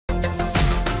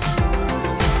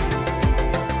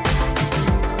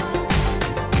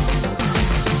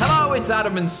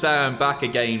Adam and Sam back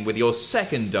again with your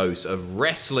second dose of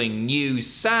wrestling news.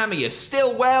 Sam, are you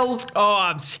still well? Oh,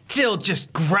 I'm still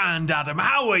just grand, Adam.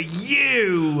 How are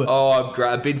you? Oh, I'm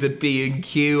great. I've been to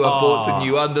B&Q. I bought some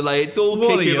new underlay. It's all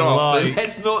kicking off. But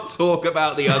let's not talk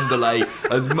about the underlay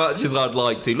as much as I'd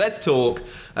like to. Let's talk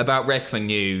about wrestling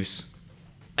news.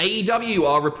 AEW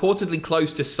are reportedly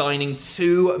close to signing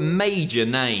 2 major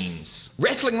names.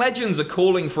 Wrestling legends are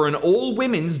calling for an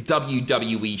all-women's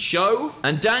WWE show,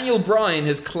 and Daniel Bryan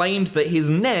has claimed that his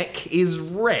neck is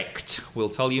wrecked. We'll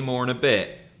tell you more in a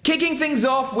bit. Kicking things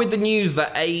off with the news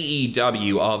that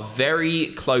AEW are very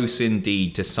close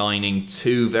indeed to signing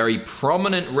 2 very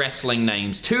prominent wrestling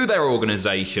names to their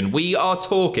organization. We are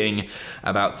talking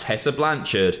about Tessa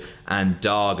Blanchard and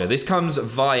Darga. This comes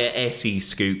via SE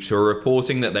Scoops, who are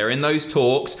reporting that they're in those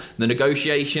talks. The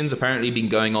negotiations apparently been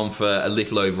going on for a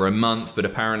little over a month, but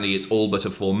apparently it's all but a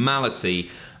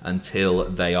formality until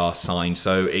they are signed.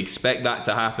 So expect that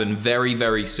to happen very,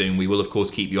 very soon. We will, of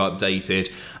course, keep you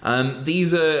updated.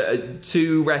 These are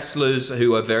 2 wrestlers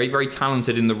who are very, very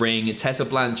talented in the ring. Tessa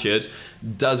Blanchard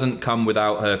doesn't come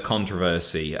without her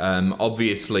controversy.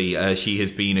 Obviously, she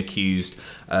has been accused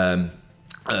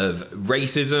of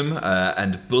racism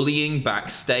and bullying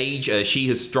backstage. She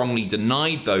has strongly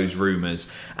denied those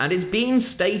rumours, and it's been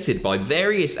stated by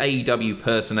various AEW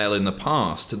personnel in the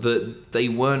past that they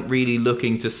weren't really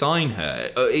looking to sign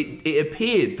her. It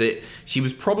appeared that she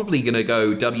was probably going to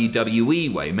go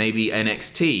WWE way, maybe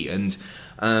NXT, and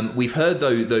we've heard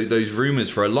those rumours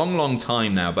for a long, long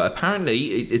time now, but apparently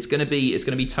it's going to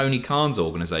be Tony Khan's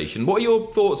organisation. What are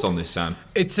your thoughts on this, Sam?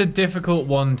 It's a difficult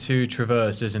one to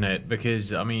traverse, isn't it?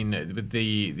 Because I mean, with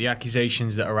the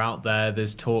accusations that are out there,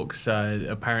 there's talks.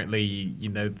 Apparently, you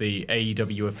know, the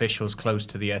AEW officials close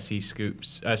to the SE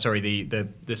Scoops,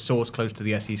 the source close to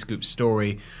the SE Scoops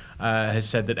story, has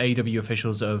said that AEW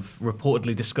officials have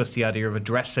reportedly discussed the idea of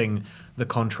addressing the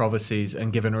controversies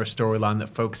and giving her a storyline that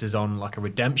focuses on like a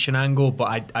redemption angle.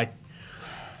 But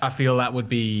I feel that would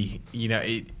be, you know,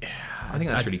 I think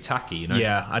that's really tacky, you know.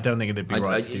 Yeah, I don't think it'd be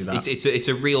right to do that. It's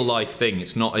a real life thing.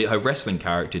 It's not her wrestling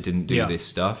character didn't do this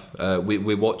stuff.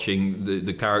 We're watching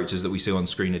the characters that we see on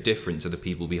screen are different to the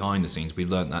people behind the scenes. We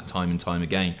learnt that time and time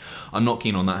again. I'm not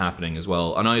keen on that happening as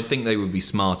well, and I think they would be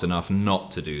smart enough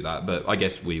not to do that. But I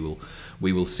guess we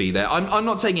will see there. I'm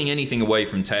not taking anything away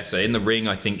from Tessa. In the ring,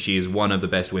 I think she is one of the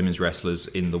best women's wrestlers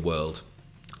in the world.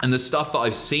 And the stuff that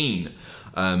I've seen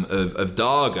of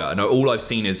Darga, and all I've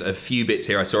seen is a few bits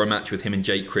here. I saw a match with him and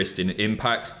Jake Christ in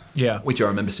Impact, which I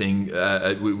remember seeing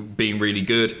being really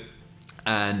good.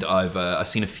 And I've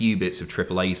seen a few bits of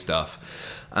AAA stuff.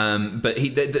 But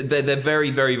they're very,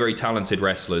 very, very talented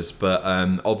wrestlers. But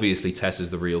obviously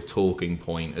Tessa's the real talking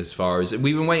point as far as...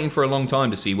 We've been waiting for a long time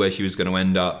to see where she was going to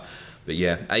end up. But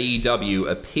yeah, AEW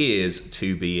appears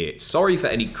to be it. Sorry for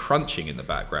any crunching in the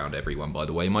background, everyone, by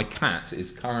the way. My cat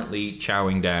is currently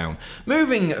chowing down.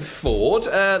 Moving forward,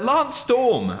 Lance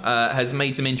Storm has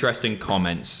made some interesting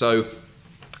comments. So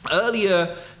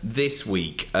earlier this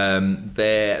week,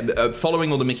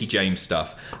 following all the Mickie James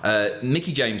stuff,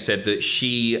 Mickie James said that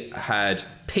she had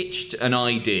pitched an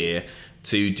idea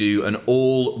to do an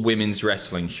all-women's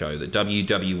wrestling show that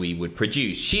WWE would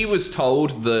produce. She was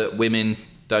told that women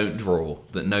don't draw,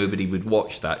 that nobody would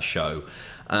watch that show.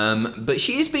 But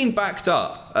she has been backed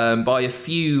up by a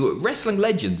few wrestling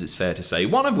legends, it's fair to say.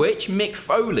 One of which, Mick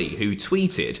Foley, who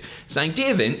tweeted saying,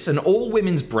 "Dear Vince, an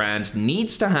all-women's brand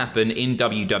needs to happen in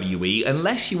WWE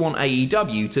unless you want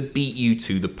AEW to beat you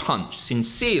to the punch.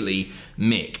 Sincerely,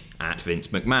 Mick, at Vince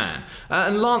McMahon."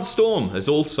 And Lance Storm has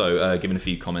also given a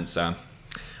few comments, Sam.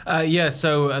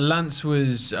 So Lance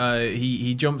was,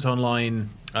 he jumped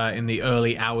online in the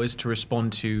early hours to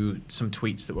respond to some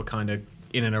tweets that were kind of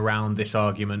in and around this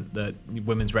argument that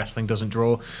women's wrestling doesn't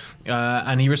draw.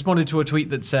 And he responded to a tweet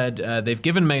that said, they've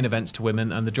given main events to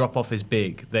women and the drop-off is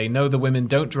big. They know the women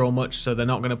don't draw much, so they're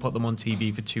not going to put them on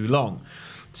TV for too long.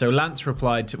 So Lance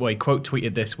replied to, he quote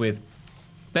tweeted this with,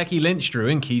 "Becky Lynch drew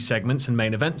in key segments and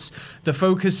main events. The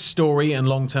focus, story, and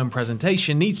long-term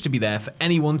presentation needs to be there for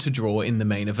anyone to draw in the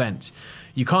main event.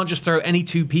 You can't just throw any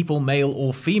 2 people, male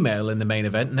or female, in the main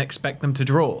event and expect them to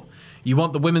draw. You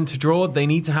want the women to draw, they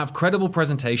need to have credible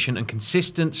presentation and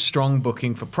consistent, strong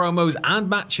booking for promos and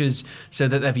matches so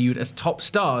that they're viewed as top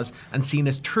stars and seen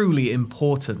as truly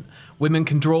important. Women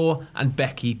can draw, and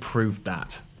Becky proved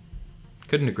that."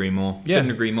 Couldn't agree more. Yeah.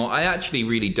 Couldn't agree more. I actually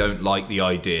really don't like the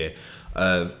idea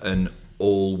of an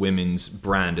all women's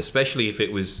brand, especially if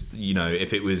it was,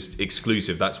 if it was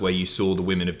exclusive. That's where you saw the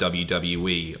women of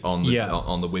WWE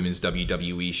on the women's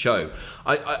WWE show.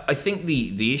 I think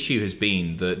the issue has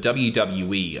been that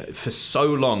WWE for so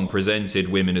long presented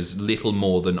women as little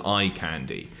more than eye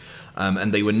candy.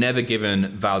 And they were never given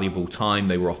valuable time.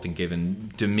 They were often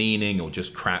given demeaning or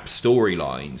just crap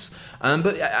storylines.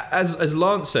 But as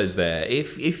Lance says there,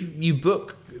 if you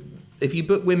book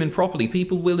women properly,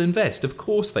 people will invest. Of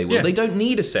course they will. Yeah. They don't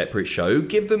need a separate show.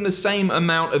 Give them the same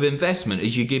amount of investment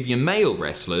as you give your male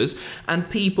wrestlers, and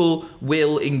people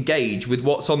will engage with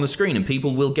what's on the screen, and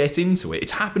people will get into it.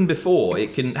 It's happened before.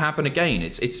 It can happen again.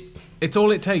 It's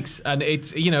all it takes, and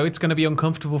it's going to be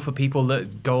uncomfortable for people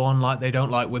that go on like they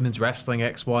don't like women's wrestling,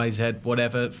 X, Y, Z,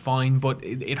 whatever. Fine, but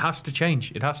it has to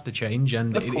change. It has to change,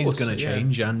 and it is going to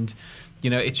change, and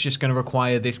it's just going to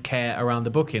require this care around the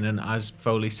booking. And as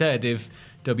Foley said, if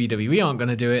WWE aren't going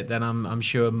to do it, then I'm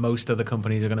sure most other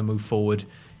companies are going to move forward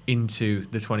into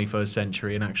the 21st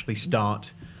century and actually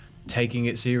start taking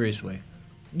it seriously.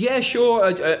 Yeah,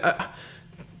 sure.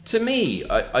 To me,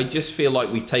 I just feel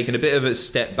like we've taken a bit of a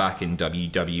step back in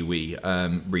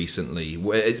WWE recently,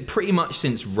 where pretty much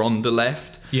since Ronda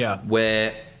left,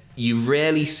 where you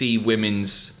rarely see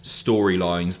women's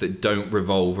storylines that don't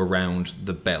revolve around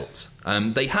the belt.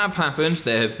 They have happened.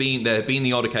 There have been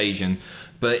the odd occasion,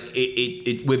 but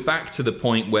we're back to the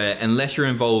point where unless you're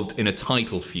involved in a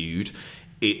title feud,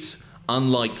 it's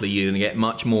unlikely you're going to get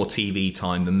much more TV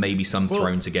time than maybe some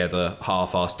thrown together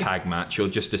half-assed tag match or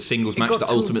just a singles match that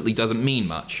ultimately doesn't mean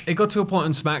much. It got to a point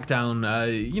on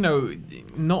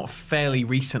SmackDown, not fairly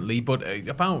recently, but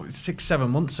about 6-7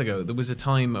 months ago, there was a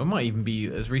time, it might even be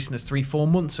as recent as 3-4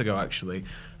 months ago actually,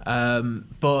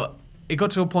 but it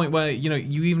got to a point where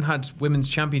you even had women's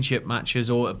championship matches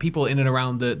or people in and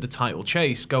around the title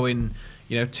chase going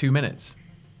 2 minutes.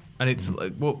 And it's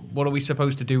like, what are we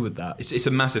supposed to do with that? It's a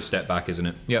massive step back, isn't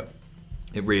it? Yep.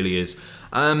 It really is.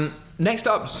 Next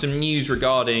up, some news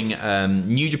regarding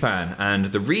New Japan and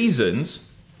the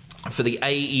reasons for the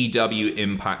AEW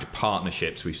Impact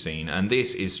partnerships we've seen. And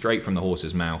this is straight from the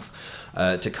horse's mouth.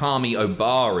 Takami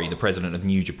Obari, the president of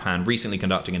New Japan, recently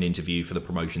conducting an interview for the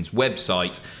promotion's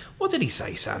website. What did he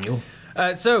say, Samuel?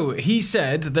 So he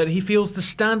said that he feels the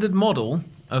standard model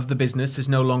of the business is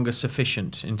no longer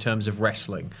sufficient in terms of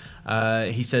wrestling.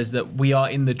 He says that we are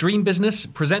in the dream business,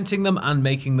 presenting them and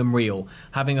making them real.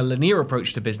 Having a linear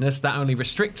approach to business, that only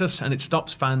restricts us and it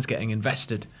stops fans getting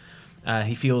invested.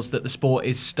 He feels that the sport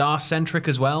is star-centric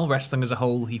as well. Wrestling as a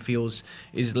whole, he feels,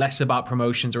 is less about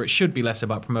promotions, or it should be less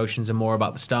about promotions and more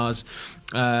about the stars.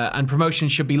 And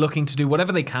promotions should be looking to do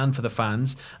whatever they can for the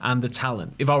fans and the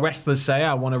talent. If our wrestlers say,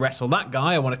 I want to wrestle that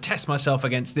guy, I want to test myself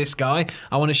against this guy,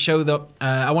 I want to show that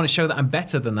I'm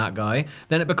better than that guy,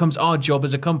 then it becomes our job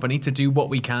as a company to do what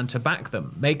we can to back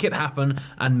them, make it happen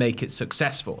and make it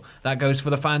successful. That goes for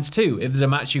the fans too. If there's a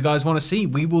match you guys want to see,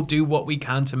 we will do what we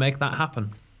can to make that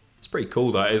happen. Pretty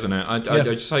cool, that, isn't it? I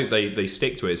just hope they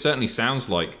stick to it. It certainly sounds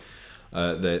like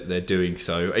they're doing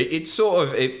so. It sort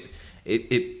of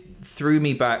it threw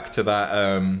me back to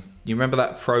that. You remember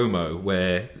that promo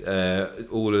where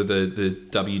all of the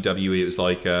WWE, it was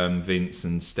like Vince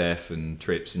and Steph and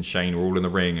Trips and Shane were all in the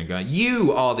ring and going,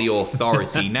 "You are the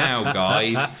authority now,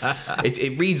 guys."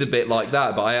 It reads a bit like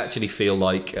that, but I actually feel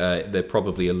like they're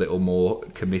probably a little more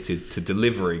committed to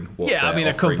delivering what they're offering,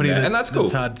 a company and that's cool.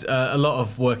 That's had a lot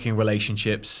of working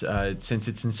relationships since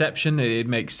its inception. It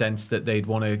makes sense that they'd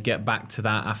want to get back to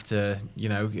that after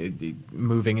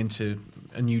moving into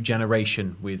a new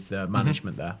generation with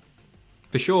management there.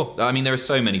 For sure. I mean, there are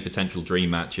so many potential dream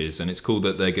matches, and it's cool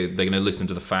that they're going to listen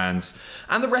to the fans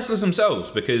and the wrestlers themselves.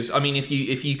 Because I mean, if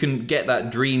you can get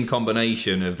that dream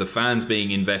combination of the fans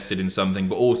being invested in something,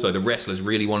 but also the wrestlers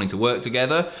really wanting to work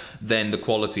together, then the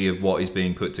quality of what is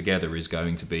being put together is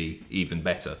going to be even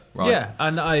better, right? Yeah,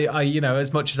 and I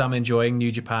as much as I'm enjoying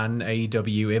New Japan,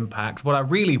 AEW, Impact, what I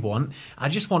really want, I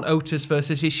just want Otis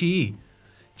versus Ishii.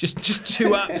 Just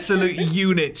two absolute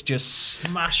units just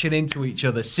smashing into each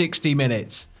other, 60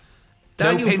 minutes.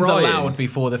 No pins allowed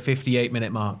before the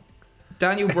 58-minute mark.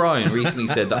 Daniel Bryan recently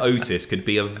said that Otis could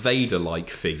be a Vader-like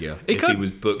figure he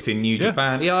was booked in New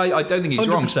Japan. Yeah, I don't think he's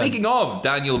 100%. Wrong. Speaking of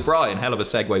Daniel Bryan, hell of a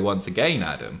segue once again,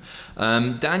 Adam.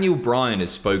 Daniel Bryan has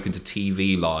spoken to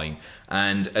TV Line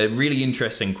And a really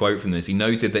interesting quote from this, he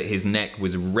noted that his neck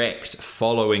was wrecked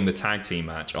following the tag team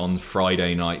match on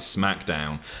Friday Night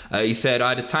SmackDown. He said, I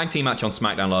had a tag team match on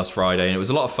SmackDown last Friday and it was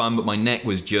a lot of fun, but my neck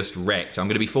was just wrecked. I'm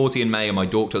going to be 40 in May and my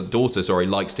daughter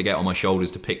likes to get on my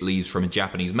shoulders to pick leaves from a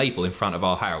Japanese maple in front of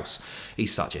our house.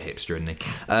 He's such a hipster, isn't he?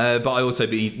 But I also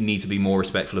need to be more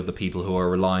respectful of the people who are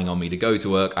relying on me to go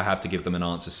to work. I have to give them an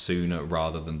answer sooner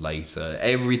rather than later.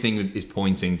 Everything is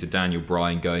pointing to Daniel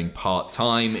Bryan going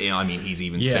part-time. I mean, he's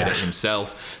even said it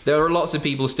himself. There are lots of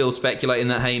people still speculating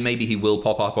that, hey, maybe he will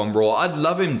pop up on Raw. I'd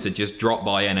love him to just drop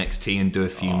by NXT and do a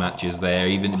few matches there,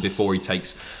 even before he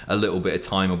takes a little bit of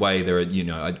time away. There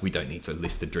are, we don't need to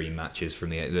list the dream matches from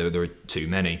there are too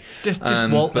many. Just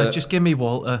Walter. Just give me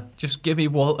Walter. Just give me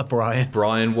Walter Bryan.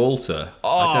 Brian Walter.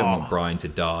 I don't want Brian to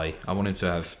die. I want him to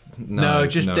have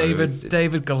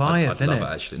David Goliath. I'd love it,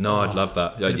 actually. No, I'd love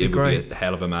that. It would be a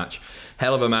hell of a match.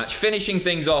 Hell of a match. Finishing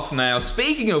things off now.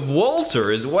 Speaking of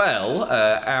Walter as well,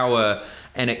 our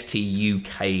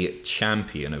NXT UK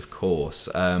champion, of course.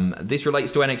 This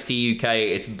relates to NXT UK.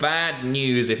 It's bad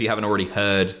news if you haven't already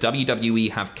heard.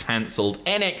 WWE have cancelled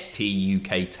NXT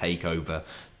UK TakeOver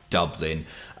Dublin.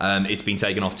 It's been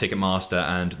taken off Ticketmaster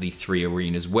and the Three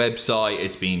Arenas website.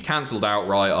 It's been cancelled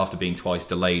outright after being twice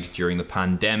delayed during the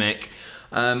pandemic.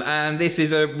 And this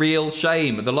is a real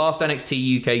shame. The last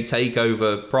NXT UK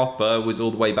takeover proper was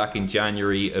all the way back in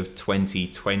January of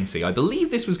 2020. I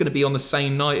believe this was going to be on the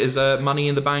same night as Money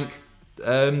in the Bank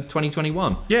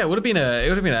 2021. Yeah, it would have been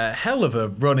a hell of a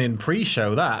run-in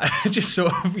pre-show, that. Just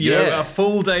sort of a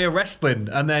full day of wrestling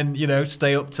and then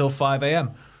stay up till 5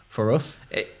 a.m. for us.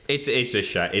 It's a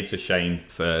shame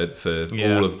for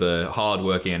all of the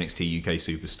hard-working NXT UK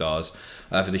superstars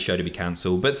for this show to be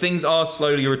cancelled. But things are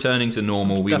slowly returning to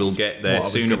normal. We will get there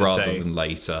sooner rather than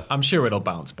later. I'm sure it'll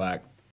bounce back.